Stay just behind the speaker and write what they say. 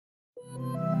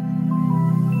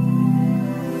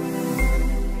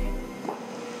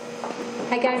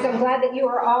Hey guys, I'm glad that you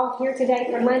are all here today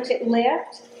for lunch at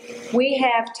Lyft. We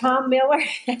have Tom Miller.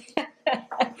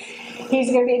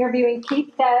 He's going to be interviewing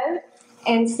Keith Thode,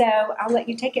 and so I'll let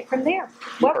you take it from there.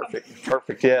 Welcome.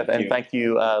 Perfect. Yeah, and thank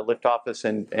you, Lyft Office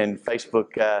and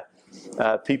Facebook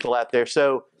people out there.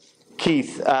 So,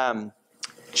 Keith,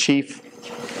 Chief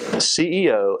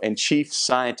CEO and Chief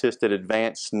Scientist at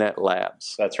AdvanceNet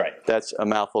Labs. That's right. That's a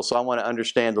mouthful. So I want to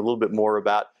understand a little bit more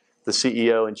about the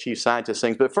CEO and Chief Scientist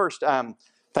things. But first,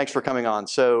 thanks for coming on.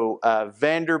 So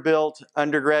Vanderbilt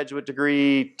undergraduate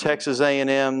degree, Texas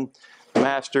A&M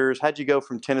master's. How'd you go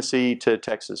from Tennessee to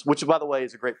Texas? Which, by the way,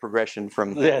 is a great progression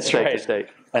from state to state.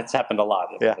 That's happened a lot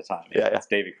at the time. Yeah. That's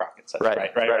Davy Crockett says. Right.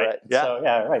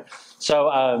 Yeah. So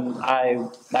I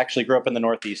actually grew up in the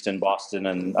Northeast in Boston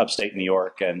and upstate New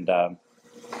York, and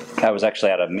I was actually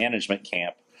at a management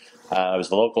camp. I was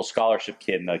the local scholarship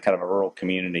kid in a kind of a rural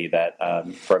community that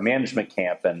for a management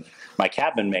camp, and my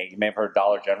cabin mate, you may have heard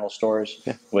Dollar General Stores,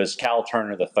 was Cal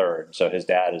Turner III. So his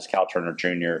dad is Cal Turner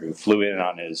Jr., who flew in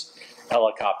on his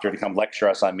helicopter to come lecture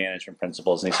us on management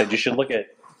principles. And he said, you should look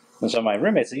at, and so my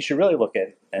roommate said, you should really look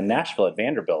at in Nashville at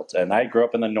Vanderbilt. And I grew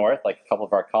up in the North, like a couple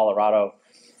of our Colorado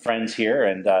friends here,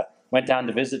 and went down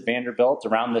to visit Vanderbilt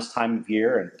around this time of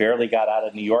year and barely got out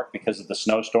of New York because of the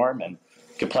snowstorm, and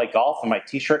could play golf in my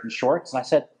t-shirt and shorts. And I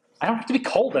said, I don't have to be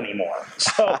cold anymore.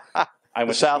 So I went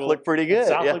the South looked pretty good.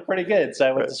 South looked pretty good. So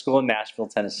I went to school in Nashville,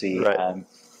 Tennessee.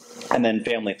 And then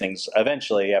family things.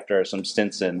 Eventually, after some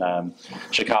stints in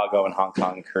Chicago and Hong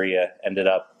Kong and Korea, ended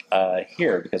up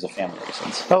here because of family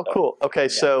reasons. Oh, cool. Okay,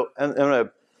 so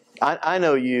I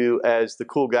know you as the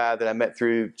cool guy that I met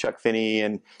through Chuck Finney,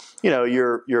 and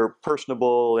you're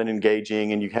personable and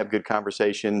engaging, and you have good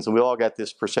conversations. And we all got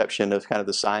this perception of kind of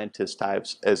the scientist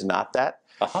types as not that.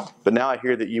 But now I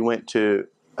hear that you went to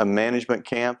a management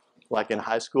camp, like in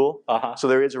high school. So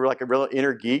there is a real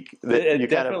inner geek that you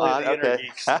kind of on. Inner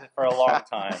geeks for a long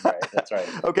time. Right. That's right.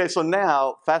 Okay, so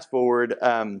now fast forward.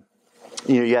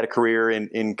 You had a career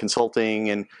in consulting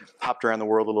and hopped around the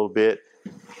world a little bit.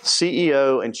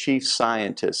 CEO and Chief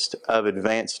Scientist of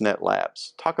AdvanceNet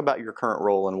Labs. Talk about your current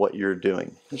role and what you're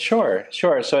doing. Sure.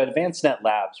 So at AdvanceNet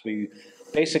Labs,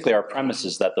 basically our premise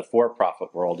is that the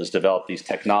for-profit world has developed these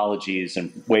technologies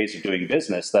and ways of doing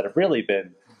business that have really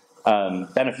been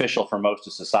beneficial for most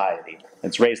of society.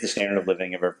 It's raised the standard of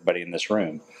living of everybody in this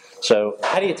room. So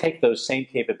how do you take those same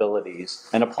capabilities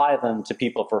and apply them to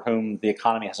people for whom the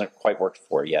economy hasn't quite worked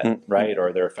for yet, right?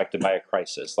 Or they're affected by a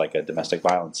crisis, like a domestic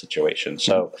violence situation.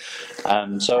 So,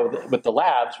 with the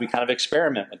labs, we kind of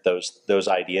experiment with those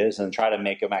ideas and try to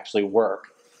make them actually work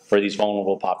for these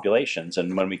vulnerable populations.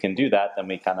 And when we can do that, then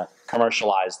we kind of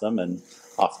commercialize them, and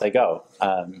off they go.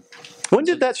 When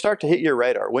did that start to hit your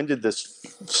radar? When did this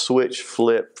switch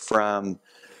flip from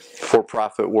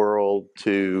for-profit world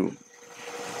to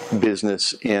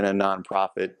business in a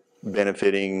nonprofit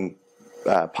benefiting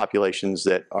populations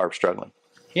that are struggling?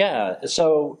 Yeah,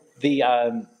 so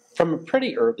from a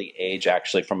pretty early age,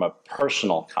 actually, from a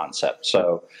personal concept.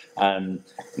 So when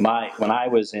I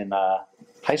was in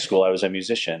high school, I was a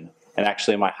musician, and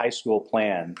actually my high school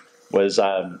plan was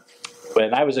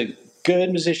when I was a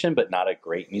good musician, but not a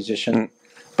great musician.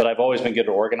 But I've always been good at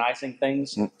organizing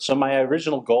things. So my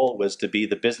original goal was to be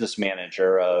the business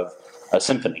manager of a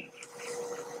symphony.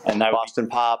 And that Boston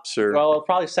Pops, or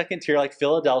probably second tier, like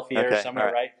Philadelphia or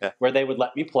somewhere, where they would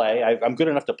let me play. I'm good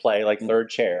enough to play, like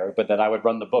third chair, but then I would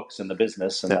run the books in the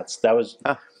business, and that was.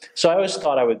 So I always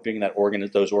thought I would bring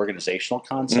those organizational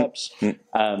concepts.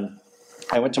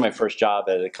 I went to my first job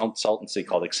at a consultancy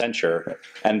called Accenture,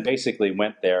 and basically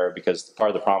went there because part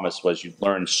of the promise was you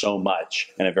learn so much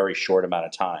in a very short amount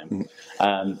of time.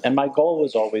 And my goal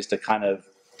was always to kind of,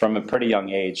 from a pretty young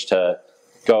age, to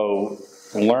go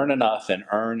learn enough and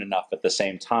earn enough at the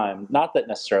same time. Not that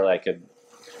necessarily I could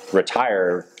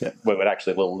retire, but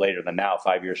actually a little later than now,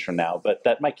 5 years from now, but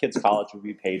that my kids' college would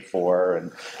be paid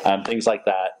for, and things like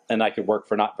that. And I could work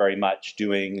for not very much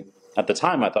doing, at the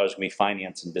time I thought it was going to be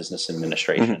finance and business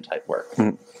administration type work.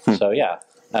 So yeah.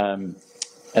 And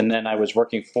then I was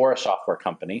working for a software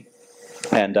company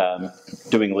and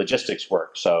doing logistics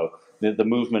work. So the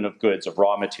movement of goods, of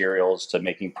raw materials to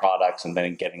making products and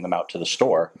then getting them out to the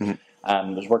store. I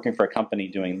was working for a company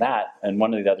doing that, and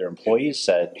one of the other employees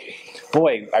said,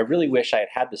 boy, I really wish I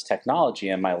had this technology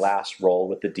in my last role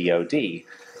with the DoD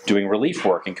doing relief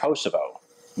work in Kosovo.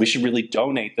 We should really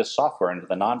donate this software into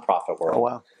the nonprofit world. Oh,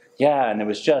 wow. Yeah, and it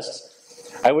was just,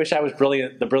 I wish I was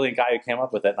the brilliant guy who came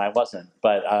up with it, and I wasn't.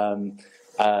 But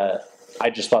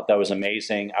I just thought that was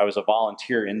amazing. I was a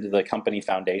volunteer into the company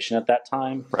foundation at that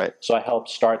time. Right. So I helped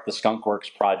start the Skunk Works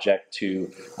project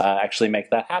to actually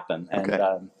make that happen.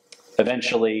 And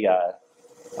eventually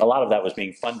a lot of that was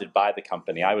being funded by the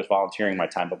company. I was volunteering my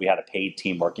time, but we had a paid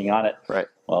team working on it. Right.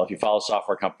 Well, if you follow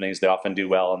software companies, they often do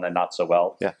well and then not so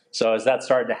well. Yeah. So as that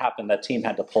started to happen, that team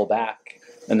had to pull back,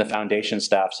 and the foundation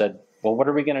staff said, well, what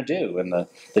are we going to do? And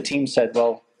the team said,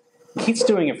 well, Keith's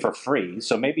doing it for free,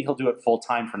 so maybe he'll do it full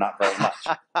time for not very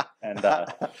much. And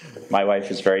my wife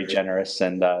is very generous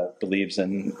and believes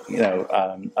in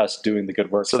us doing the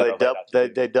good work. So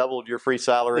they doubled your free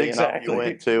salary, exactly.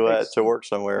 And you went to work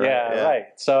somewhere. Yeah, right.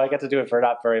 So I got to do it for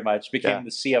not very much. Became the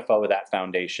CFO of that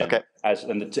foundation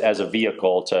as a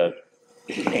vehicle to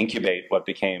incubate what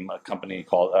became a company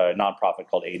called a nonprofit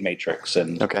called Aidmatrix,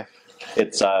 and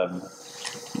it's.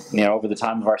 Over the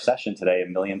time of our session today,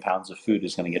 1 million pounds of food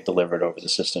is going to get delivered over the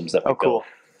systems that we built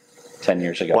 10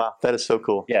 years ago. Wow, that is so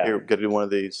cool. Yeah. You're going to do one of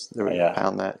these.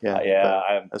 Pound that.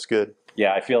 That's good.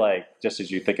 Yeah, I feel like just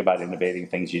as you think about innovating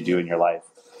things you do in your life,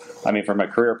 I mean, from a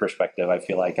career perspective, I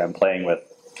feel like I'm playing with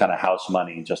kind of house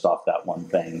money just off that one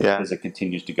thing because it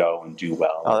continues to go and do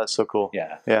well. Oh, that's so cool.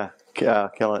 Yeah.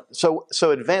 Killing it. So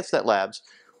AdvanceNet Labs,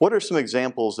 what are some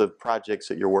examples of projects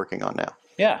that you're working on now?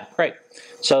 Yeah, great.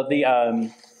 So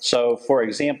so for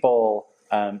example,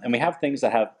 and we have things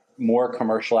that have more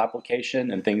commercial application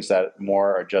and things that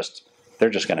more are they're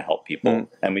just going to help people,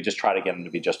 and we just try to get them to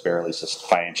be just barely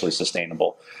financially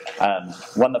sustainable.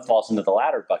 One that falls into the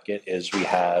latter bucket is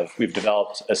we've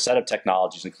developed a set of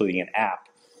technologies, including an app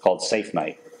called Safe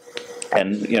Night,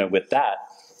 and with that,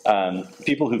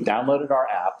 people who've downloaded our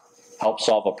app help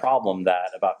solve a problem that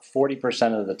about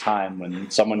 40% of the time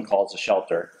when someone calls a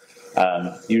shelter,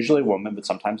 usually a woman, but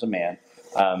sometimes a man,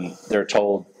 they're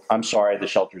told, I'm sorry, the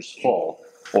shelter's full,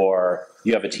 or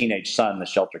you have a teenage son, the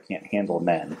shelter can't handle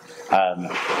men.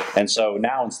 And so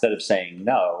now instead of saying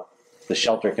no, the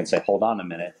shelter can say, hold on a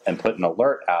minute, and put an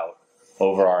alert out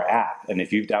over our app. And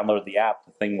if you've downloaded the app,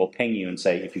 the thing will ping you and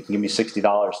say, if you can give me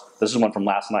 $60, this is one from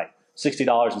last night,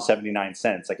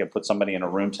 $60.79, I can put somebody in a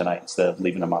room tonight instead of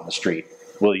leaving them on the street.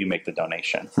 Will you make the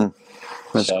donation?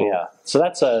 That's cool. Yeah. So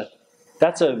that's a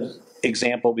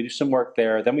example. We do some work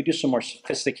there. Then we do some more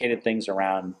sophisticated things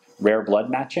around rare blood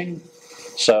matching.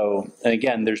 So, and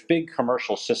again, there's big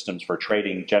commercial systems for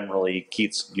trading generally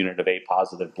Keith's unit of A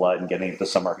positive blood and getting it to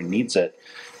someone who needs it.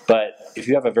 But if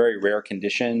you have a very rare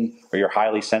condition or you're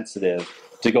highly sensitive,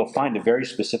 to go find a very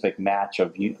specific match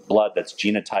of blood that's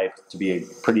genotyped to be a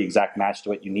pretty exact match to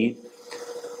what you need,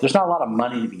 there's not a lot of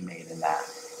money to be made in that.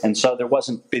 And so there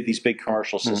wasn't these big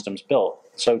commercial systems built.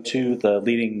 So too,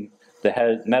 the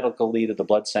head medical lead of the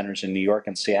blood centers in New York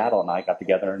and Seattle and I got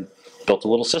together and built a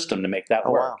little system to make that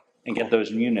work and get those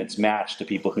units matched to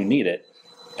people who need it.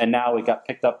 And now we got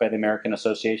picked up by the American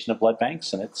Association of Blood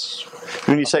Banks, and it's.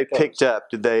 When you say picked up,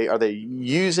 are they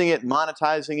using it,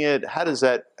 monetizing it? How does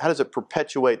it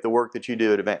perpetuate the work that you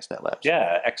do at AdvanceNet Labs?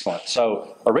 Yeah, excellent.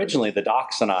 So originally the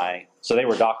docs and I, so they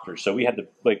were doctors, so we had to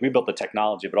we built the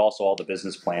technology, but also all the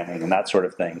business planning and that sort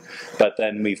of thing. But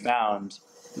then we found.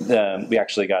 We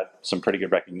actually got some pretty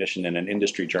good recognition in an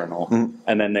industry journal,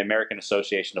 and then the American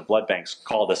Association of Blood Banks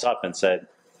called us up and said,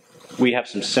 we have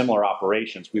some similar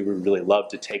operations. We would really love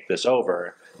to take this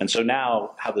over. And so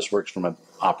now how this works from an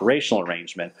operational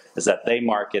arrangement is that they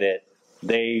market it,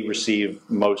 they receive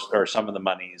most or some of the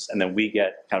monies, and then we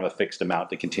get kind of a fixed amount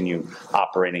to continue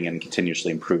operating and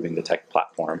continuously improving the tech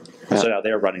platform. Yeah. So now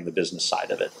they're running the business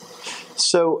side of it.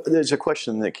 So there's a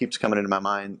question that keeps coming into my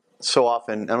mind. So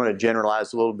often, I'm going to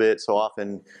generalize a little bit, so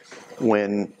often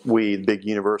when big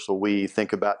universal, we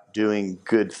think about doing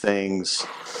good things,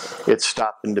 it's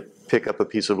stopping to pick up a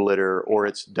piece of litter, or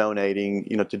it's donating,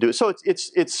 to do it. So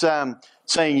it's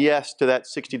saying yes to that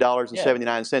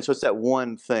 $60.79. So it's that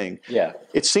one thing. Yeah.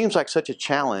 It seems like such a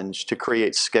challenge to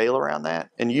create scale around that,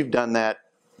 and you've done that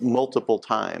multiple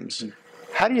times.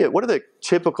 What are the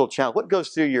typical challenges? What goes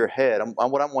through your head?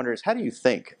 What I'm wondering is, how do you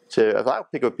think if I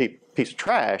pick up a piece of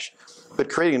trash, but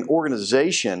creating an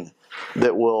organization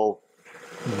that will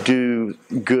do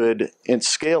good and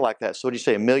scale like that? So what do you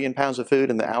say, 1 million pounds of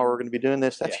food in the hour we're going to be doing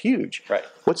this? That's huge. Right.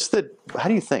 How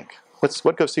do you think?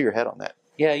 What goes through your head on that?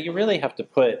 Yeah, you really have to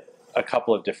put a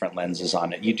couple of different lenses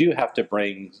on it. You do have to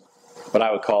bring what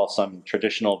I would call some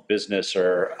traditional business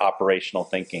or operational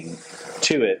thinking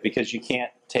to it, because you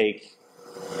can't take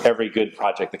every good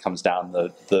project that comes down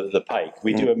the pike.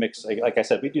 We do a mix, like I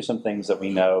said, we do some things that we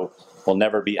know will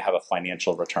never have a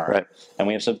financial return. Right. And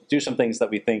we have to do some things that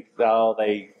we think,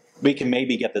 we can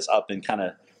maybe get this up, and kind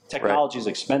of technology is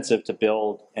expensive to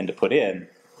build and to put in.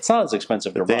 It's not as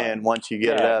expensive to run. Then once you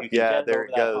get it up, there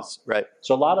it goes. Right.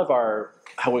 So a lot of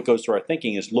how it goes through our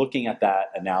thinking is looking at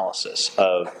that analysis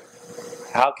of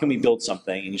how can we build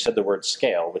something, and you said the word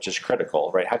scale, which is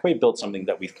critical, right? How can we build something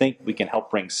that we think we can help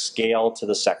bring scale to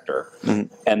the sector?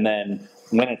 And then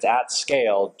when it's at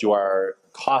scale, do our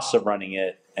costs of running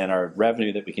it and our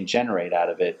revenue that we can generate out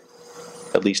of it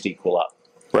at least equal up?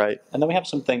 Right. And then we have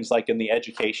some things like in the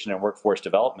education and workforce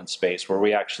development space where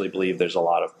we actually believe there's a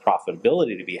lot of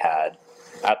profitability to be had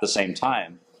at the same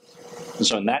time. And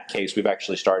so in that case, we've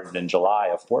actually started in July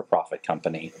a for-profit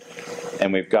company,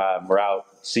 and we're out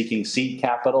seeking seed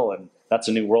capital, and that's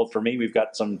a new world for me. We've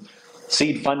got some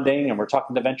seed funding, and we're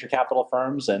talking to venture capital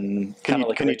firms. And can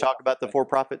you talk about the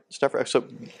for-profit stuff? So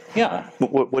yeah,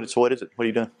 what is it? What are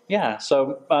you doing? Yeah,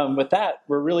 so with that,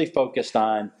 we're really focused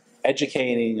on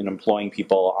educating and employing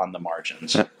people on the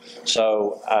margins. Yeah.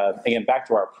 So again, back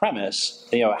to our premise,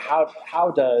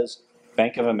 how does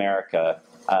Bank of America,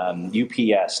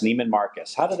 UPS, Neiman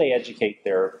Marcus, how do they educate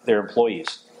their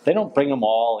employees? They don't bring them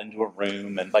all into a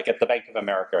room, and like at the Bank of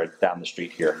America down the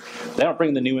street here, they don't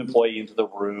bring the new employee into the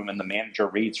room and the manager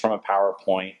reads from a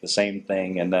PowerPoint the same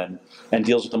thing and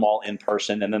deals with them all in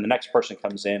person, and then the next person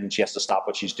comes in and she has to stop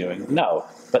what she's doing. No,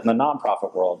 but in the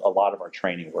nonprofit world, a lot of our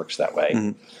training works that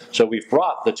way. So we've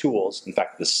brought the tools, in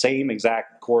fact, the same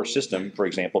exact core system, for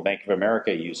example, Bank of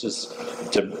America uses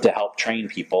to help train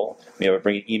people. We have a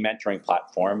bring e-mentoring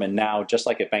platform, and now just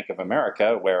like at Bank of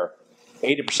America, where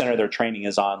 80% of their training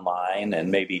is online, and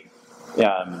maybe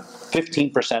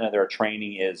 15% of their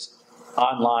training is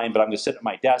online, but I'm going to sit at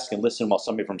my desk and listen while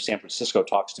somebody from San Francisco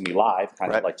talks to me live,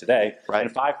 kind of like today.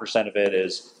 And 5% of it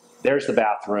is, there's the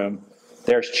bathroom,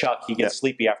 there's Chuck, he gets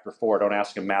sleepy after 4, don't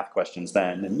ask him math questions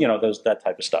then, and that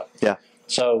type of stuff. Yeah.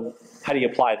 So how do you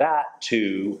apply that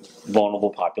to vulnerable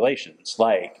populations,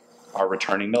 like our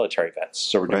returning military vets?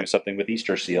 So we're doing something with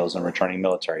Easter SEALs and returning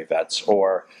military vets,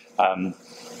 or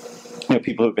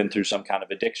people who've been through some kind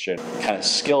of addiction, kind of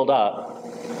skilled up,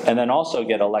 and then also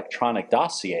get electronic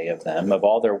dossier of them, of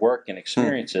all their work and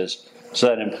experiences, so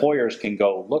that employers can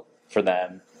go look for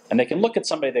them, and they can look at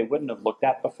somebody they wouldn't have looked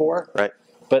at before.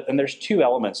 And there's two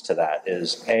elements to that.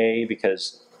 Is A,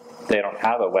 because they don't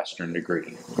have a Western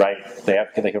degree, right? They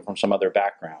come from some other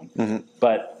background.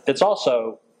 But it's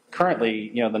also currently,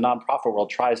 the nonprofit world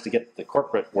tries to get the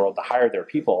corporate world to hire their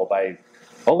people by,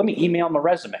 let me email them a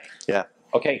resume. Yeah.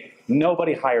 Okay,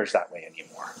 nobody hires that way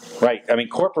anymore, right? I mean,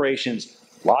 corporations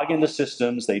log into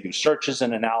systems, they do searches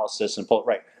and analysis and pull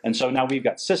it, and so now we've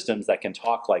got systems that can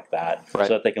talk like that, so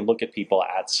that they can look at people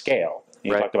at scale.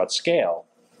 You talked about scale.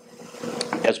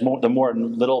 As the more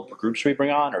little groups we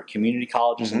bring on, or community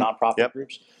colleges and nonprofit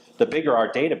groups, the bigger our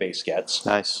database gets,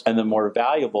 and the more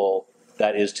valuable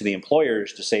that is to the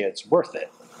employers to say it's worth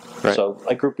it. So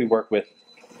a group we work with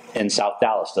in South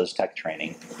Dallas does tech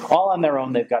training. All on their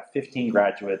own, they've got 15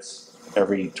 graduates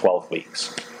every 12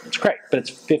 weeks. It's great, but it's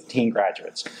 15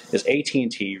 graduates. Is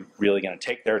AT&T really going to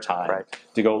take their time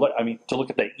to go look? To look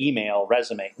at the email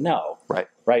resume? No.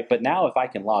 But now, if I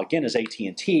can log in as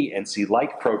AT&T and see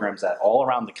like programs that all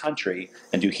around the country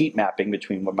and do heat mapping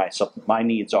between what my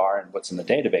needs are and what's in the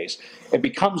database, it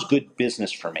becomes good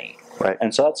business for me.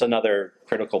 And so that's another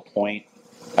critical point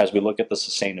as we look at the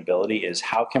sustainability, is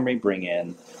how can we bring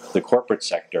in the corporate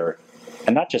sector,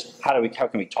 and not just how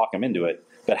can we talk them into it,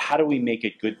 but how do we make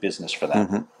it good business for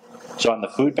them? So on the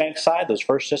food bank side, those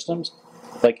first systems,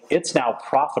 it's now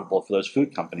profitable for those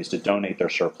food companies to donate their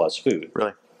surplus food.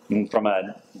 Really? From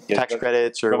a tax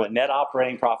credits, or from a net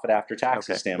operating profit after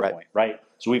taxes standpoint,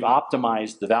 So we've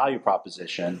optimized the value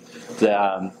proposition.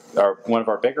 One of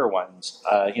our bigger ones,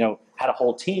 had a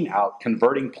whole team out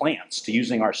converting plants to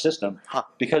using our system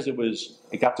because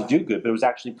it got to do good, but it was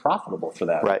actually profitable for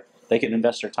them. They could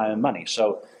invest their time and money.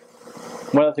 So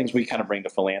one of the things we kind of bring to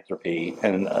philanthropy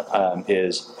and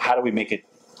is how do we make it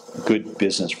good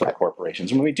business for the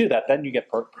corporations? And when we do that, then you get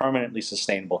permanently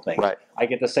sustainable things. I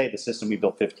get to say the system we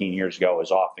built 15 years ago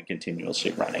is off and continuously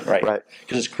running, because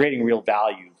it's creating real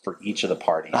value for each of the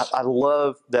parties. I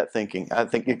love that thinking. I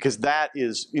think because that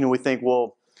is, we think,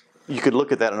 well, you could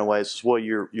look at that in a way as, well,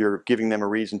 you're giving them a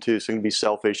reason to, so you can be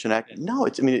selfish and act. No,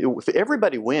 if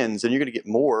everybody wins, then you're going to get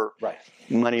more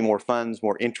money, more funds,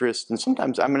 more interest, and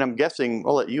sometimes, I'm guessing,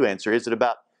 I'll let you answer. Is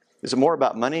it more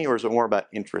about money, or is it more about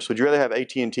interest? Would you rather have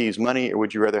AT&T's money, or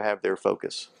would you rather have their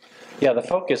focus? Yeah, the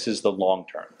focus is the long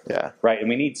term. Yeah. And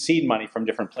we need seed money from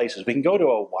different places. We can go to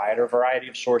a wider variety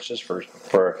of sources for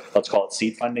let's call it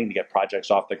seed funding to get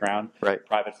projects off the ground.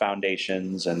 Private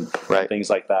foundations and things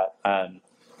like that.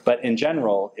 But in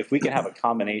general, if we can have a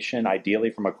combination,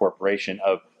 ideally from a corporation,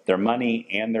 of their money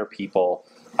and their people,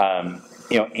 and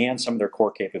some of their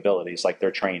core capabilities, like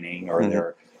their training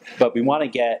or but we want to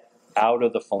get out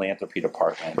of the philanthropy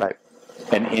department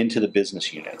and into the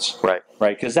business units. Right.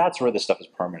 Right. Because that's where this stuff is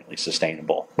permanently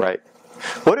sustainable. Right.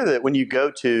 What are when you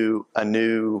go to a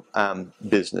new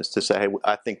business to say, hey,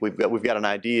 I think we've got an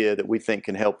idea that we think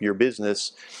can help your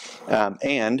business,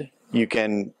 and you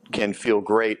can feel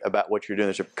great about what you're doing.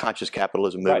 There's a conscious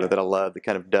capitalism movement that I love that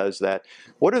kind of does that.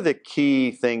 What are the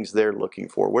key things they're looking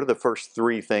for? What are the first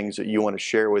 3 things that you want to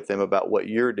share with them about what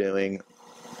you're doing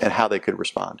and how they could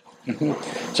respond?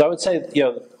 Mm-hmm. So I would say,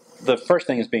 the first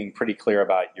thing is being pretty clear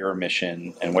about your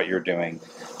mission and what you're doing,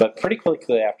 but pretty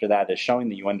quickly after that is showing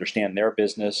that you understand their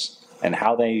business and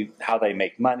how they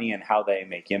make money and how they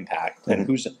make impact, and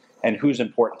who's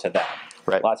important to them.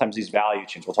 Right. A lot of times these value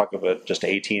chains, we'll talk about just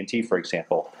AT&T, for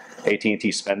example.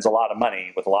 AT&T spends a lot of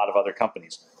money with a lot of other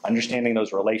companies. Understanding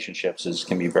those relationships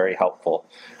can be very helpful.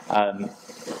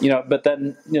 But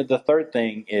then the third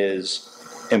thing is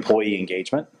employee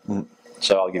engagement.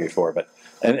 So I'll give you 4, but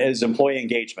is employee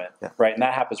engagement, right? And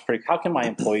that happens how can my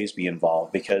employees be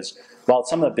involved? Because while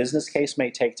some of the business case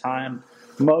may take time,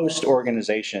 most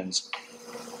organizations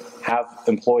have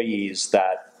employees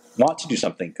that want to do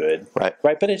something good, right?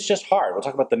 But it's just hard. We'll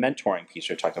talk about the mentoring piece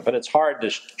we're talking about, but it's hard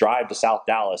to drive to South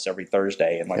Dallas every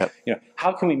Thursday and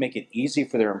how can we make it easy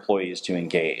for their employees to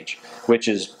engage? Which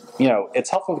is, it's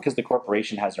helpful because the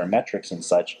corporation has their metrics and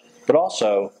such, but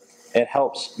also it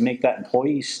helps make that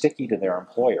employee sticky to their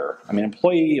employer. I mean,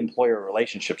 employee-employer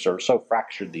relationships are so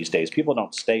fractured these days. People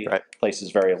don't stay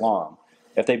places very long.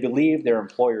 If they believe their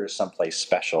employer is someplace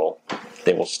special,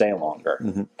 they will stay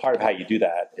longer. Part of how you do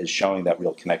that is showing that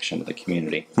real connection to the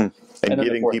community. And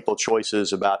giving people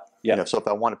choices about, so if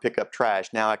I want to pick up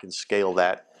trash, now I can scale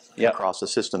that across the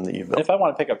system that you've built. If I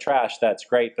want to pick up trash, that's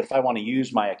great. But if I want to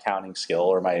use my accounting skill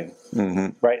or my,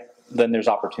 then there's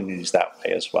opportunities that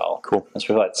way as well. Cool. That's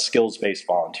where that skills-based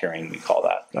volunteering, we call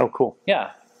that. Oh, cool.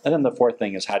 Yeah. And then the 4th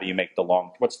thing is how do you make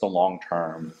what's the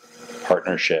long-term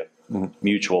partnership,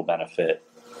 mutual benefit?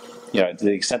 To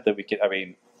the extent that we can,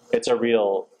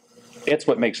 it's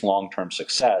what makes long-term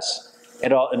success.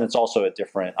 And it's also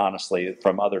different, honestly,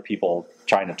 from other people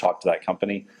trying to talk to that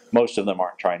company. Most of them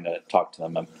aren't trying to talk to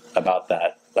them about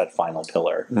that final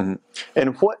pillar.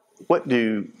 And what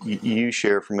do you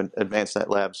share from an AdvanceNet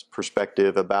Labs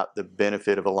perspective about the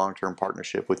benefit of a long-term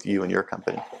partnership with you and your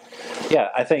company? Yeah,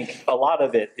 I think a lot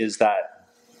of it is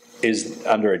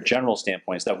under a general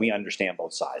standpoint, is that we understand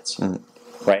both sides.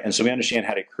 Right, and so we understand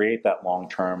how to create that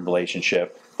long-term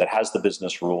relationship that has the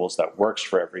business rules, that works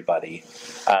for everybody.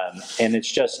 And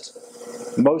it's just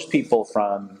most people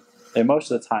and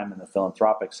most of the time in the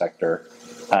philanthropic sector,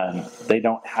 they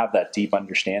don't have that deep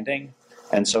understanding.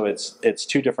 And so it's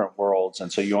 2 different worlds,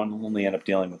 and so you only end up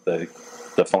dealing with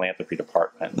the philanthropy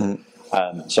department.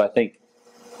 So I think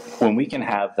when we can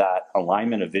have that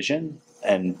alignment of vision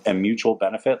and mutual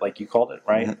benefit, like you called it,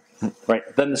 right? Right.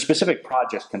 Then the specific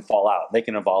projects can fall out. They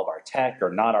can involve our tech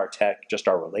or not our tech, just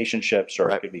our relationships,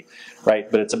 or it could be, right?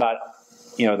 But it's about,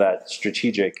 that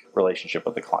strategic relationship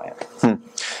with the client.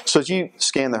 So as you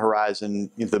scan the horizon,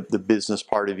 the business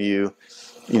part of you've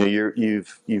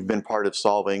been part of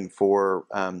solving for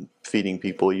feeding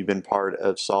people. You've been part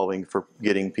of solving for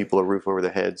getting people a roof over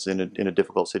their heads in a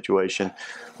difficult situation.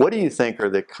 What do you think are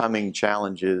the coming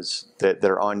challenges that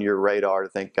are on your radar to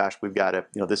think, gosh, we've got to,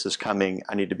 this is coming.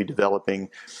 I need to be developing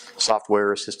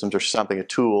software systems or something, a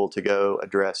tool to go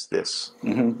address this.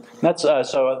 That's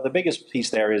so the biggest piece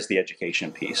there is the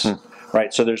education piece,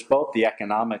 right? So there's both the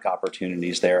economic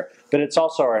opportunities there, but it's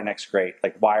also our next great,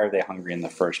 why are they hungry in the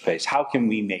first place? How can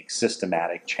we make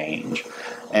systematic change?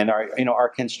 And our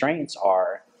constraints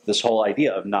are this whole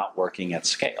idea of not working at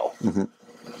scale,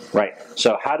 right?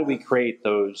 So how do we create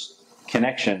those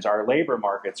connections? Our labor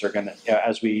markets are going to,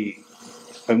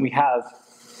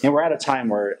 we're at a time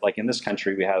where, in this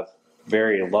country, we have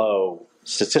very low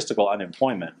statistical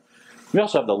unemployment. We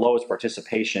also have the lowest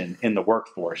participation in the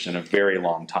workforce in a very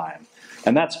long time.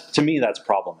 And to me, that's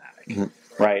problematic.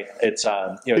 Right, it's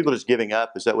people just giving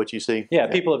up. Is that what you see? Yeah,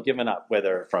 people have given up,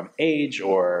 whether from age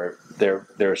or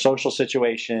their social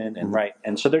situation, and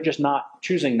and so they're just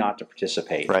choosing not to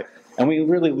participate. Right, and we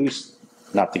really lose.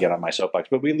 Not to get on my soapbox,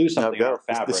 but we lose something in our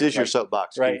fabric. This is your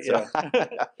soapbox, right?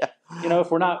 If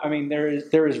we're not,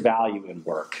 there is value in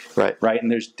work, right,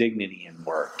 and there's dignity in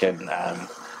work, and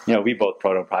we both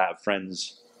probably have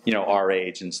friends, our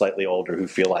age and slightly older who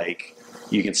feel like.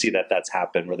 You can see that that's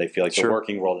happened where they feel like the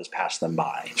working world has passed them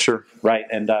by. Right.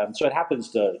 And so it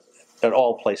happens at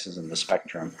all places in the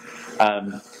spectrum.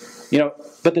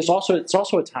 But it's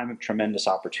also a time of tremendous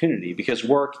opportunity because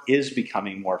work is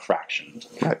becoming more fractioned.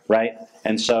 Right.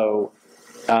 And so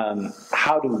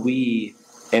how do we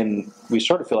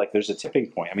sort of feel like there's a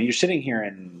tipping point. You're sitting here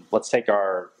and let's take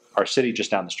our our city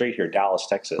just down the street here, Dallas,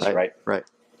 Texas, right? Right.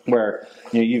 Where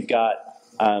you've got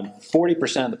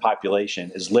 40% of the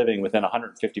population is living within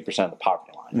 150% of the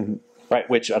poverty line, right?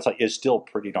 Which is still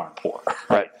pretty darn poor,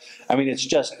 right? I mean, it's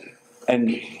just, and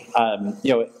and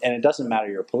it doesn't matter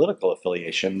your political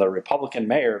affiliation. The Republican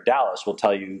mayor of Dallas will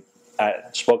tell you,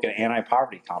 spoke at an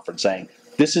anti-poverty conference saying,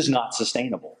 this is not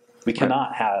sustainable. We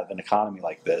cannot have an economy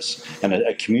like this and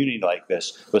a community like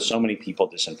this with so many people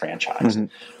disenfranchised,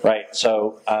 right?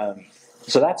 So,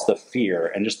 so that's the fear,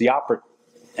 and just the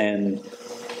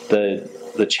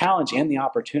the challenge and the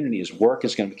opportunity is work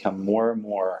is going to become more and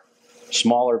more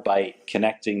smaller bite,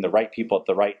 connecting the right people at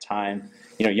the right time.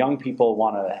 Young people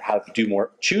want to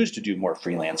choose to do more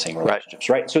freelancing relationships,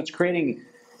 right? So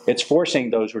it's forcing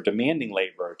those who are demanding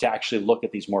labor to actually look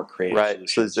at these more creative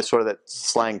solutions. So it's sort of that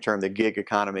slang term, the gig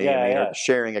economy, or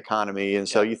sharing economy. And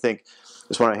so you think,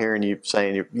 that's what I'm hearing you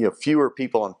saying, fewer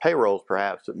people on payrolls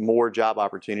perhaps, but more job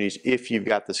opportunities if you've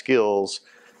got the skills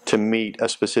to meet a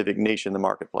specific niche in the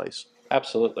marketplace.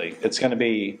 Absolutely. It's going to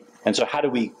be, and so how do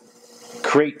we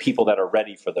create people that are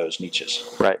ready for those niches?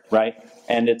 Right.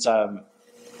 And it's,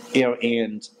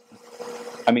 and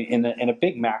I mean, in a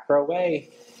big macro way,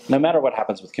 no matter what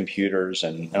happens with computers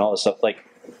and all this stuff, like,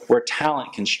 we're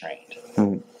talent constrained,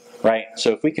 right?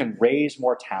 So if we can raise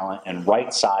more talent and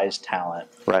right-size talent,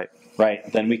 right,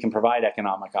 then we can provide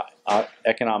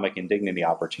economic and dignity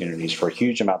opportunities for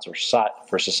huge amounts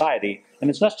for society. And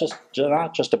it's not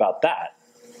just about that.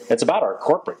 It's about our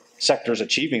corporate sectors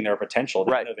achieving their potential.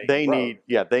 They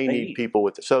need people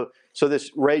with so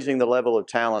this raising the level of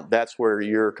talent. That's where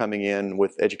you're coming in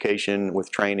with education,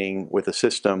 with training, with a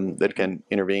system that can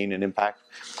intervene and impact.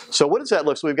 So what does that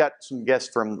look? So we've got some guests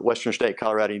from Western State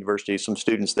Colorado University, some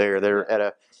students there. They're at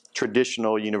a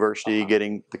traditional university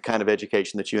getting the kind of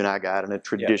education that you and I got in a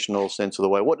traditional sense of the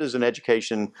way. What does an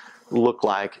education look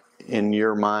like in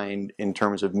your mind in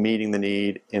terms of meeting the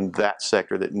need in that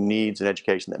sector that needs an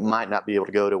education that might not be able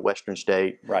to go to Western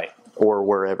State or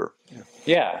wherever?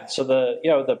 So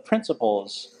the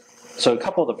principles, so a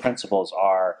couple of the principles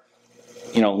are,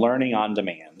 learning on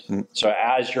demand. So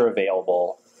as you're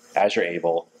available, as you're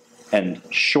able, and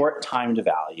short time to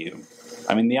value.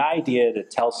 I mean, the idea to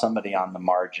tell somebody on the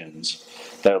margins,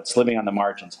 that's living on the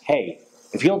margins, hey,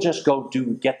 if you'll just go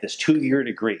get this 2-year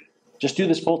degree, just do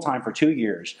this full time for 2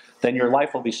 years, then your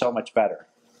life will be so much better.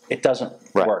 It doesn't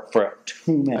work for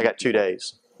too many. I got 2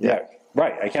 days. I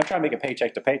can't try to make a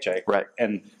paycheck to paycheck.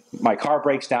 And my car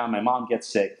breaks down, my mom gets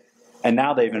sick, and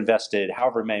now they've invested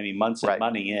however many months of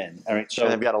money in. I mean, so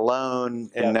and they've got a loan,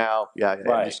 and now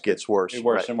it just gets worse.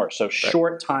 Worse and worse. So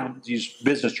short time, to use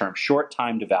business terms, short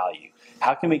time to value.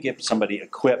 How can we get somebody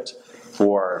equipped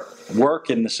for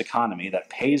work in this economy that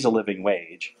pays a living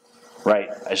wage,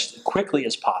 as quickly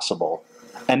as possible,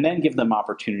 and then give them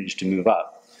opportunities to move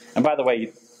up? And by the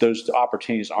way, those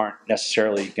opportunities aren't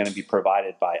necessarily going to be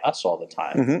provided by us all the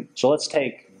time. So let's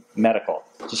take medical.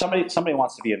 So somebody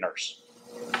wants to be a nurse.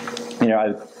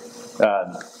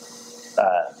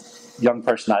 Young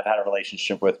person I've had a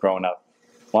relationship with growing up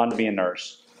wanted to be a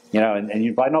nurse. And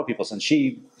you probably know people, since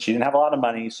she didn't have a lot of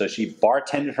money, so she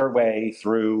bartended her way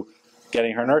through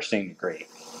getting her nursing degree.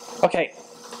 Okay.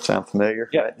 Sound familiar?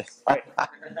 Yeah. Right.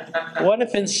 What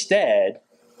if instead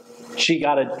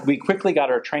we quickly got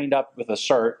her trained up with a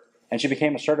cert, and she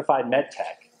became a certified med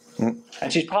tech,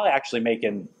 and she's probably actually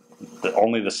making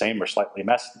only the same or slightly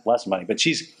less money, but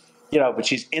she's in the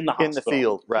hospital, in the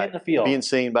field, in the field, being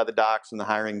seen by the docs and the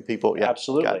hiring people. Yeah,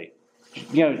 absolutely.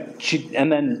 She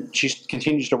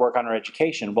continues to work on her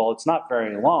education. Well, it's not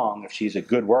very long if she's a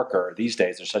good worker. These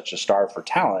days, there's such a starve for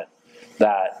talent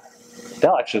that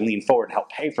they'll actually lean forward and help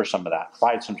pay for some of that,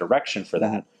 provide some direction for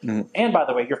that. And by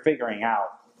the way, you're figuring out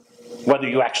whether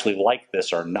you actually like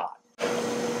this or not.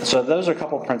 So those are a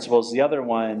couple principles. The other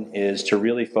one is to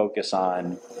really focus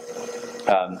on,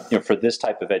 for this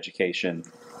type of education,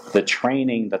 the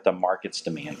training that the market's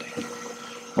demanding.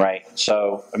 Right.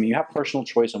 So, I mean, you have personal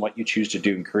choice on what you choose to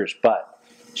do in careers,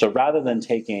 so rather than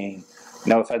taking,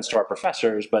 no offense to our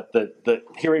professors, but the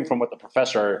hearing from what the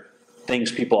professor thinks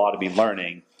people ought to be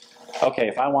learning. Okay,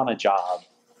 if I want a job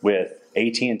with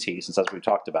AT&T, since that's what we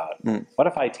talked about, what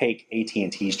if I take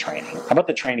AT&T's training? How about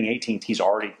the training AT&T's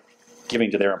already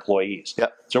giving to their employees?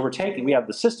 So we have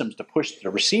the systems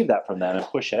to receive that from them and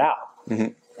push it out.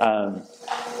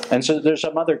 And so there's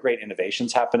some other great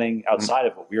innovations happening outside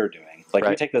of what we were doing. Like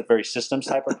we take that very systems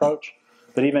type approach,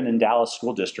 but even in Dallas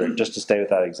School District, just to stay with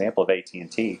that example of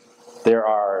AT&T,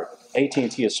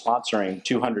 AT&T is sponsoring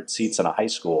 200 seats in a high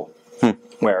school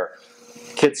where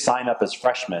kids sign up as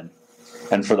freshmen,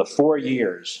 and for the 4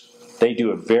 years, they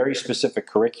do a very specific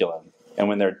curriculum. And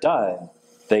when they're done,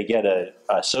 they get an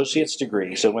associate's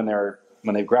degree. So when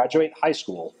they graduate high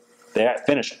school, they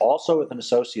finish also with an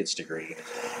associate's degree,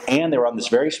 and they're on this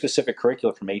very specific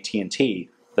curriculum from AT&T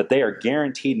that they are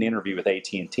guaranteed an interview with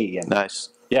AT&T. And nice.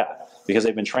 Yeah, because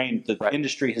they've been trained. The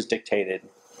industry has dictated.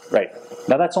 Right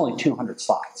now, that's only 200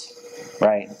 slots,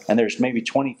 right? And there's maybe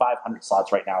 2,500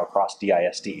 slots right now across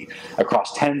DISD,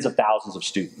 across tens of thousands of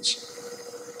students.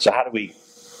 So how do we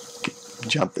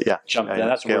jump? Yeah, and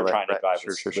that's what we're trying to drive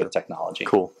with technology.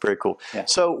 Cool, very cool. Yeah.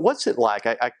 So what's it like?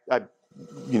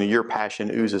 Your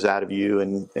passion oozes out of you,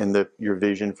 and your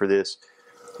vision for this.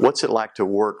 What's it like to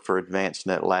work for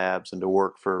AdvanceNet Labs and to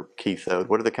work for Thode?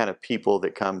 What are the kind of people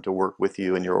that come to work with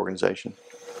you in your organization?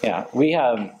 Yeah, we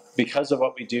have, because of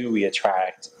what we do, we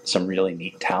attract some really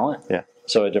neat talent. Yeah.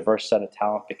 So a diverse set of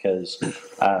talent because,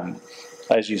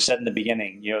 as you said in the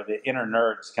beginning, the inner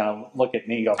nerds kind of look at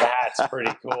me and go, "That's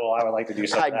pretty cool. I would like to do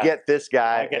something." I get this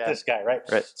guy. I get this guy, right?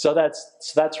 Right. So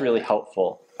that's really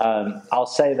helpful. I'll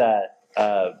say that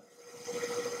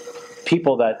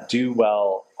people that do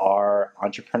well are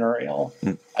entrepreneurial.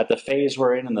 At the phase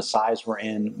we're in and the size we're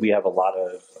in, we have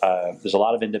there's a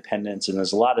lot of independence, and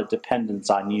there's a lot of dependence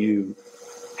on you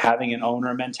having an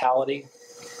owner mentality.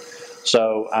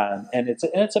 So, and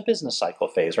it's a business cycle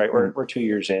phase, right? We're 2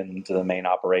 years into the main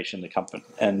operation, the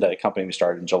company we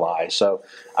started in July. So,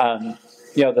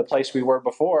 the place we were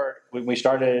before, when I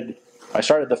started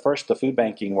the food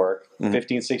banking work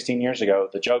 15, 16 years ago.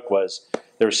 The joke was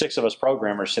there were 6 of us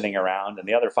programmers sitting around, and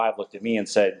the other 5 looked at me and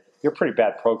said, "You're a pretty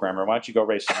bad programmer. Why don't you go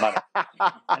raise some money?"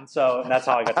 and that's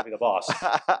how I got to be the boss.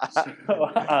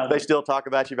 So, they still talk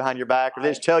about you behind your back, or they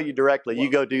just tell you directly, "You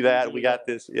go do that. We got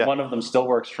this." Yeah. One of them still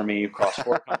works for me across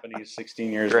 4 companies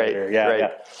 16 years great, later. Yeah, great.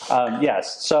 Yeah.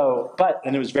 Yes. So,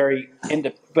 and it was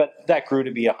but that grew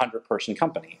to be a 100-person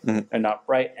company, and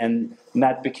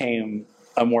that became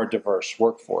a more diverse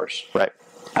workforce. Right.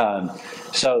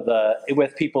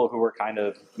 With people who were kind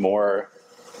of more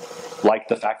like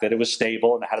the fact that it was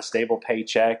stable and it had a stable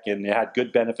paycheck and it had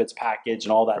good benefits package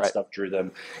and all that stuff drew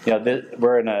them.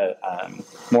 We're in a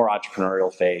more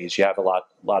entrepreneurial phase. You have a lot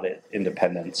of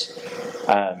independence.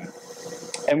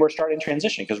 And we're starting to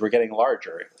transition because we're getting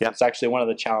larger. Yeah. It's actually one of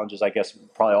the challenges I guess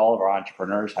probably all of our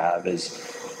entrepreneurs have is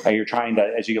you're trying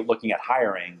to, as you're looking at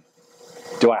hiring,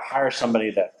 do I hire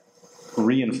somebody that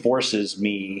reinforces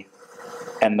me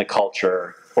and the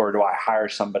culture, or do I hire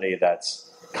somebody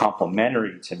that's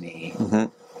complementary to me,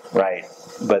 right?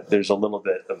 But there's a little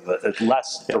bit of a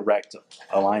less direct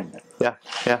alignment. Yeah,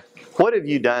 yeah. What have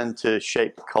you done to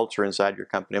shape culture inside your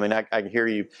company? I mean, I can hear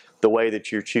you, the way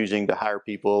that you're choosing to hire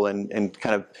people and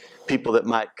kind of people that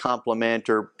might complement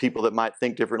or people that might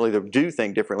think differently, that do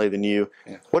think differently than you.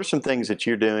 Yeah. What are some things that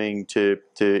you're doing to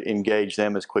engage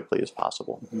them as quickly as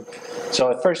possible?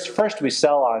 So at first we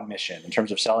sell on mission in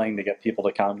terms of selling to get people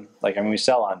to come. We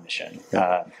sell on mission.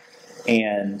 Yeah.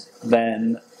 And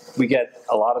then we get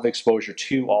a lot of exposure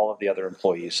to all of the other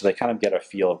employees, so they kind of get a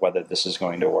feel of whether this is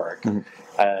going to work.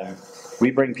 We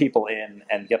bring people in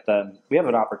and get them. We have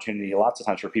an opportunity lots of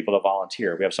times for people to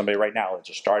volunteer. We have somebody right now that's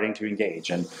just starting to engage,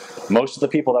 and most of the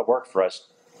people that work for us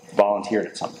volunteered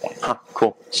at some point.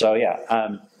 Cool. So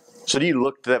yeah. So do you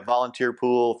look to that volunteer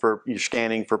pool for you're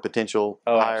scanning for potential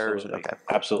hires? Absolutely. Okay.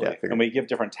 Absolutely. Yeah, and we give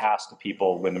different tasks to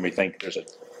people when we think there's a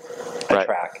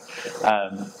track.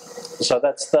 So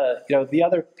that's the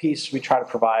other piece we try to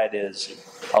provide is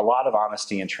a lot of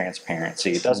honesty and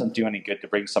transparency. It doesn't do any good to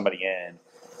bring somebody in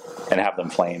and have them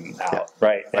flame out,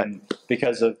 right? And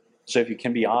so if you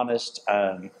can be honest,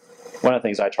 one of the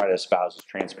things I try to espouse is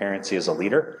transparency as a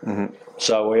leader.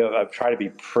 So I try to be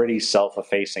pretty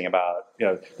self-effacing about,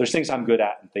 there's things I'm good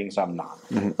at and things I'm not,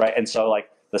 right? And so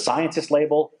the scientist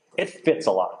label, it fits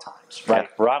a lot of times, right?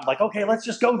 Where I'm like, okay, let's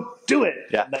just go do it.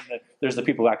 Yeah. And then there's the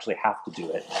people who actually have to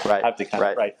do it. Right. Have to kind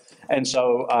of, right. And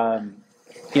so,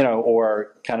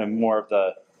 or kind of more of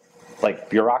the,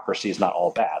 bureaucracy is not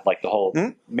all bad. The whole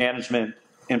management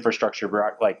infrastructure,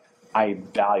 I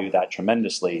value that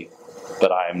tremendously,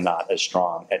 but I am not as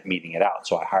strong at meeting it out.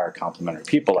 So I hire complementary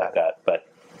people like that. But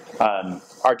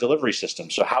our delivery system,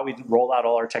 so how we roll out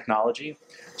all our technology.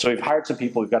 So we've hired some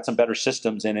people, we've got some better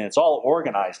systems in it. It's all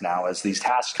organized now as these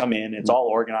tasks come in, it's all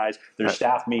organized. There's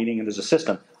staff meeting and there's a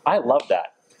system. I love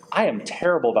that. I am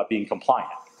terrible about being compliant.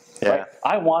 Yeah. Right?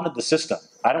 I wanted the system.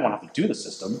 I don't want to have to do the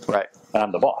system. Right. And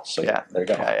I'm the boss. So there you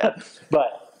go. Yeah.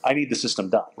 But I need the system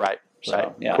done. Right. So,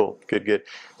 right. Yeah. Cool. Good.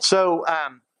 So,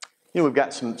 we've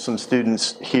got some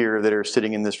students here that are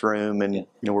sitting in this room, and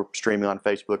we're streaming on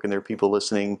Facebook, and there are people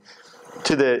listening.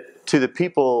 To the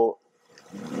people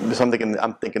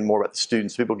I'm thinking more about the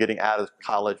students, people getting out of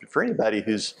college, but for anybody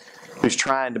who's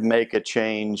trying to make a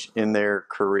change in their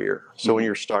career. So when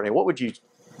you're starting, what would you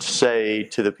say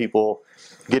to the people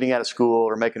getting out of school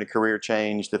or making a career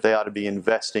change that they ought to be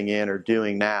investing in or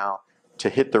doing now to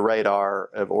hit the radar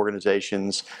of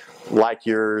organizations like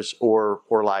yours or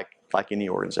like any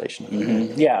organization?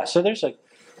 Mm-hmm. Yeah, so there's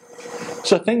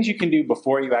so things you can do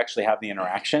before you actually have the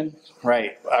interaction,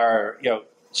 right? Are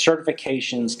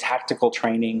certifications, tactical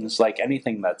trainings, like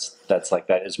anything that's like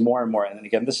that is more and more. And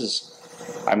again,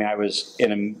 I was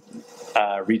in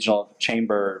a regional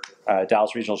chamber,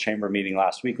 Dallas Regional Chamber meeting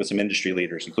last week with some industry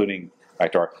leaders, including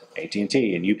our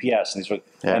AT&T and UPS,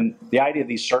 and the idea of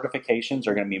these certifications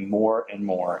are going to be more and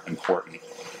more important.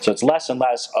 So it's less and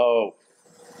less.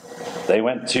 They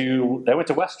went to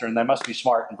Western. They must be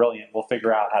smart and brilliant. We'll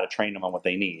figure out how to train them on what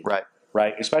they need.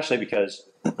 Right. Especially because,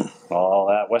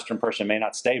 that Western person may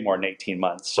not stay more than 18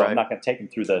 months. So I'm not going to take them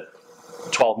through the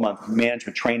 12-month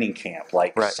management training camp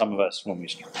like some of us when we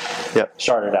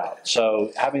started out.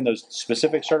 So having those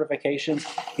specific certifications,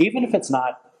 even if it's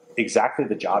not exactly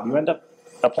the job you end up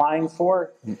applying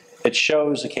for, it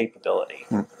shows a capability,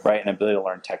 right, and ability to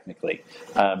learn technically.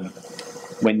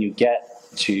 When you get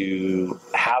to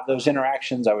have those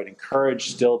interactions, I would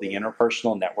encourage still the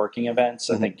interpersonal networking events.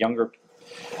 I think younger,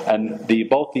 and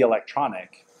both the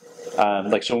electronic,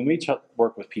 so when we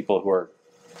work with people who are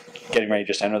getting ready to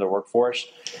just enter the workforce,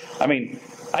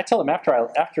 I tell them after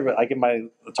I give my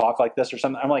talk like this or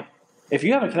something, I'm like, if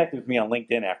you haven't connected with me on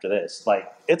LinkedIn after this,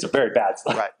 it's a very bad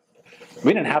stuff. Right.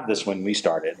 We didn't have this when we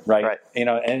started, right? And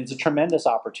it's a tremendous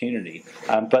opportunity.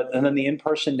 And then the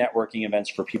in-person networking events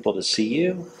for people to see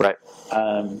you. Right.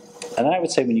 And then I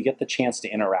would say when you get the chance to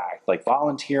interact, like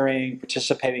volunteering,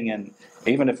 participating in,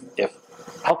 even if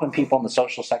helping people in the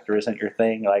social sector isn't your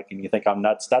thing, and you think I'm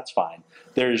nuts, that's fine.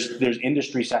 There's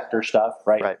industry sector stuff,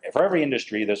 right? For every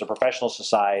industry, there's a professional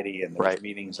society and there's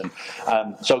meetings, and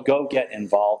so go get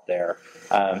involved there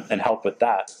and help with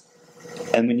that.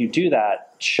 And when you do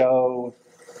that, show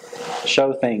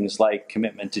things like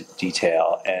commitment to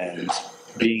detail and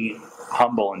being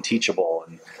humble and teachable,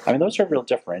 and those are real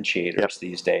differentiators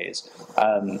these days.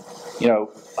 I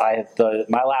had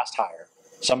my last hire,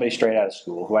 somebody straight out of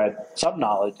school who had some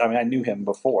knowledge. I knew him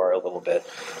before a little bit,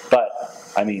 but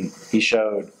he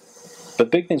showed the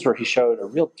big things where he showed a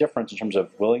real difference in terms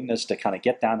of willingness to kind of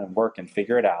get down and work and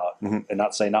figure it out and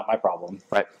not say, not my problem.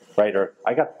 Right. Or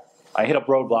I hit a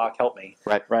roadblock, help me.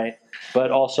 Right.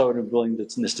 But also a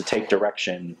willingness to take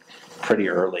direction pretty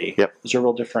early. It's a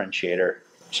real differentiator.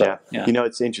 So,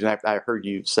 it's interesting. I heard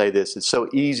you say this. It's so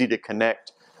easy to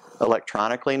connect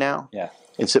electronically now.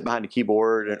 And sit behind a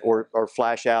keyboard or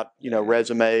flash out,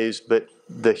 resumes. But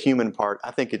the human part,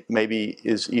 I think it maybe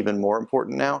is even more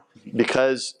important now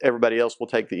because everybody else will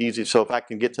take the easy. So if I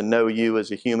can get to know you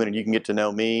as a human and you can get to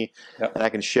know me and I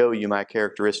can show you my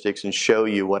characteristics and show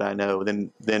you what I know,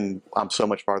 then I'm so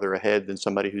much farther ahead than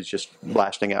somebody who's just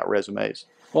blasting out resumes.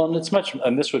 Well,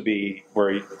 and this would be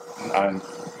where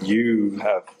you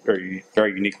are very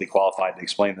uniquely qualified to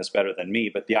explain this better than me,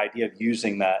 but the idea of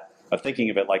using that, of thinking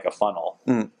of it like a funnel,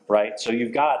 right? So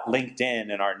you've got LinkedIn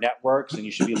and our networks, and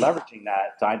you should be leveraging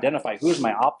that to identify who's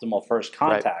my optimal first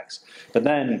contacts. But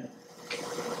then,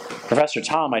 Professor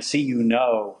Tom, I see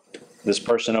this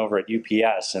person over at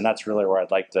UPS, and that's really where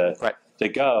I'd like to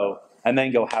go, and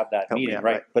then go have that meeting,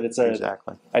 right? But it's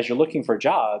as you're looking for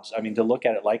jobs, to look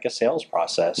at it like a sales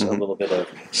process, a little bit of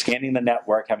scanning the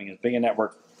network, having as big a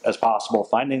network as possible,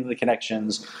 finding the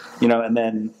connections, and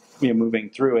then moving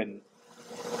through and.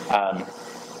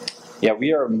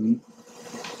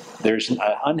 There's an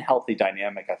unhealthy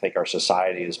dynamic I think our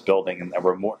society is building, and that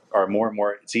we're more and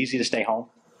more. It's easy to stay home.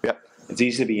 It's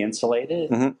easy to be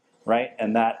insulated, right?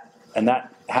 And that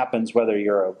happens whether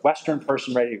you're a Western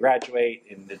person ready to graduate,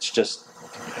 and it's just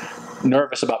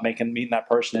nervous about meeting that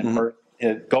person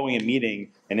going and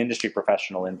meeting an industry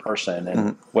professional in person,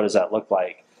 and what does that look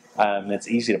like? It's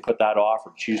easy to put that off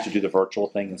or choose to do the virtual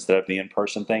thing instead of the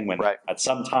in-person thing. When at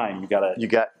some time you got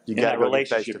that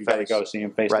relationship, you got to go see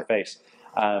them face to face.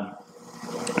 And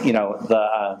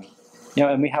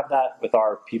we have that with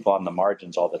our people on the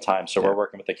margins all the time. So we're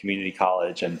working with the community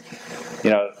college, and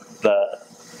the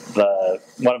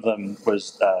one of them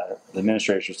was the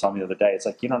administrator was telling me the other day. It's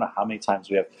like, you don't know how many times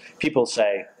we have people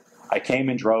say, I came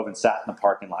and drove and sat in the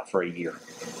parking lot for a year,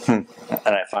 and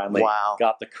I finally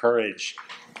got the courage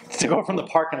to go from the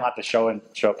parking lot to show up in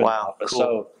the office. Cool.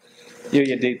 So you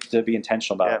need to be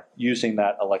intentional about using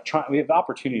that electronic. We have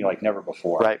opportunity like never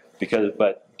before,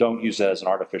 but don't use it as an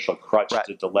artificial crutch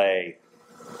to delay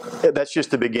That's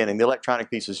just the beginning. The electronic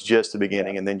piece is just the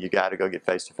beginning, and then you got to go get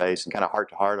face to face and kind of heart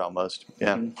to heart almost.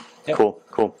 Yeah. Yep.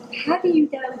 Cool. How do you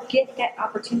though get that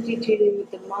opportunity to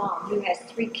the mom who has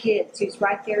 3 kids, who's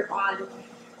right there on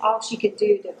all she could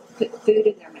do to put food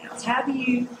in their mouths? How do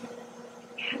you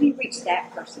reach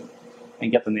that person?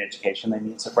 And get them the education they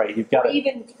need. So, right, you've got Or to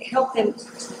even help them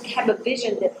have a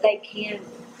vision that they can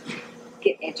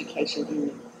get education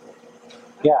in.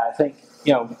 Yeah, I think,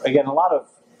 again, a lot of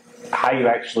how you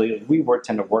actually,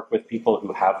 tend to work with people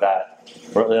who have that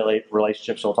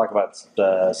relationship. So we'll talk about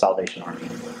the Salvation Army.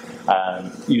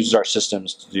 Uses our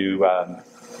systems to do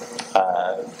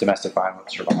domestic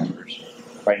violence survivors,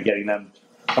 right? And getting them,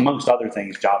 amongst other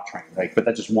things, job training, right? But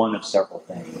that's just one of several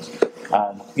things.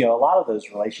 A lot of those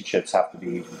relationships have to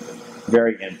be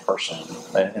very in person,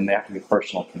 and they have to be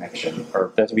personal connection,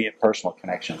 or they have to be personal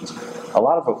connections. A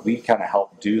lot of what we kind of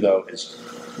help do, though, is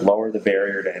lower the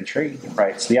barrier to entry,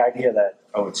 right? It's the idea that,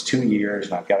 it's 2 years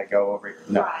and I've got to go over it.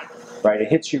 No, right? It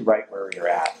hits you right where you're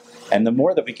at. And the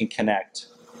more that we can connect,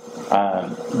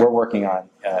 we're working on,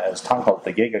 as Tom called it,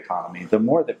 the gig economy, the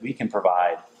more that we can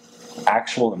provide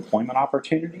actual employment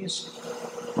opportunities,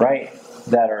 right?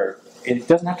 It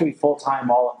doesn't have to be full-time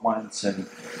all at once. And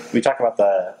I talk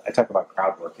about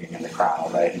crowd working in the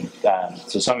crowd, right? And,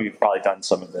 so some of you have probably done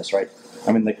some of this, right?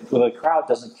 I mean, the crowd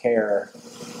doesn't care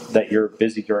that you're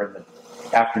busy during the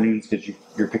afternoons because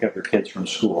you're picking up your kids from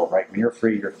school, right? When you're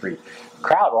free, you're free. The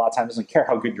crowd a lot of times doesn't care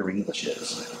how good your English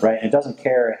is, right? It doesn't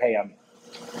care, hey, I'm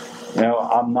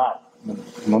not,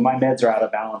 when my meds are out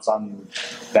of balance, I'm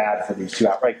bad for these 2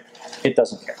 hours, right? It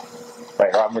doesn't care,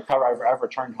 right? Or I've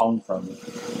returned home from,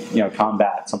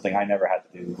 combat, something I never had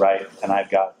to do, right? And I've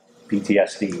got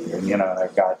PTSD, and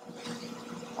I've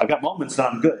got moments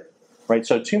that I'm good, right?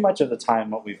 So too much of the time,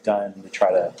 what we've done to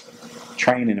try to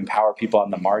train and empower people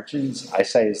on the margins, I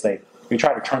say, is we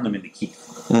try to turn them into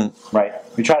Keith, right?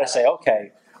 We try to say,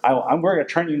 okay, we're going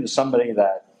to turn you into somebody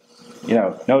that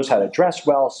knows how to dress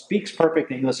well, speaks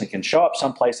perfect English, and can show up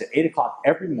someplace at 8 o'clock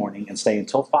every morning and stay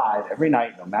until 5 every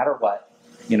night, no matter what,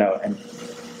 And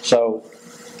so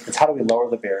it's how do we lower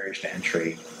the barriers to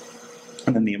entry?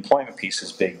 And then the employment piece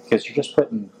is big because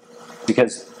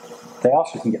because they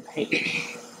also can get paid,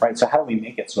 right? So how do we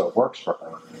make it so it works for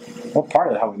her? Well,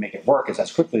 part of how we make it work is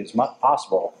as quickly as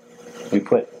possible, we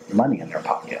put money in their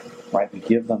pocket, right? We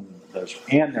give them those,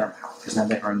 and their amount, because now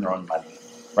they earn their own money.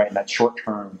 Right, and that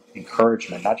short-term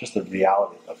encouragement, not just the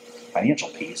reality of the financial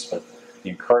piece, but the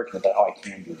encouragement that, I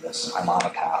can do this. I'm on a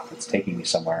path. It's taking me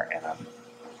somewhere, and I'm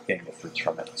getting the fruits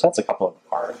from it. So that's a couple of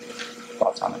our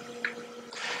thoughts on it.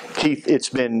 Keith, it's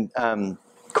been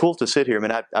cool to sit here. I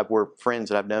mean, we're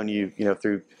friends, and I've known you,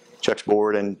 through Chuck's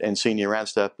board and seen you around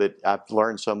stuff, but I've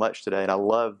learned so much today, and I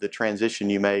love the transition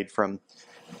you made from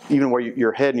even where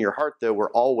your head and your heart, though, were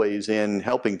always in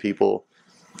helping people,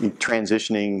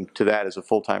 transitioning to that as a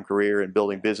full-time career and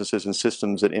building businesses and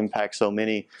systems that impact so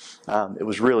many. It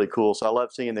was really cool. So I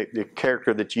love seeing the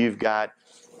character that you've got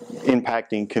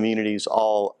impacting communities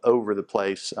all over the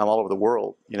place, all over the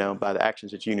world, by the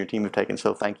actions that you and your team have taken.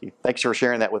 So thank you. Thanks for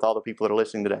sharing that with all the people that are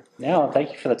listening today. No,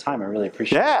 thank you for the time. I really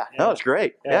appreciate it. Yeah, no, it's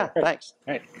great. Yeah, thanks.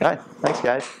 All right. All right. Thanks,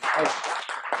 guys.